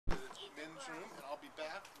children's room, and I'll be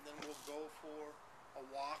back, and then we'll go for a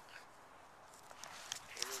walk.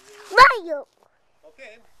 Mario.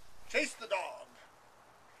 Okay, chase the dog.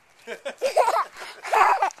 Hey,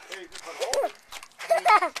 but hold it.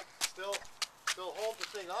 Still hold the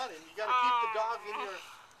thing on, and you got to keep the dog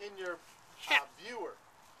in your viewer.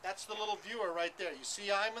 That's the little viewer right there. You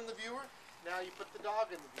see, I'm in the viewer. Now you put the dog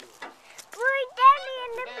in the viewer. We're Daddy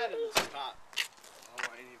in the video. It's not. I don't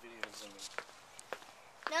want any videos of it.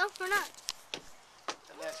 No, we're not.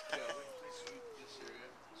 And that's Yeah, please sweep this area.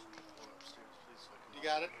 Sweep one upstairs, please. So I can you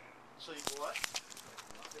got it. So you what?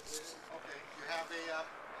 Okay. You have a.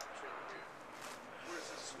 Where's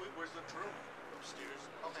the sweep? Where's the room? upstairs.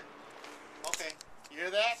 Okay. Okay. You hear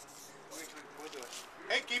that? We'll do it.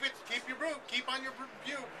 Hey, keep your brew. Keep on your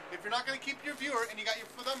view. If you're not going to keep your viewer and you got your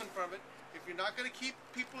thumb in front of it, if you're not going to keep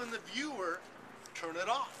people in the viewer, turn it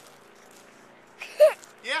off.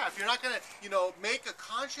 Yeah, if you're not going to, make a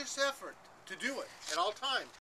conscious effort to do it at all times.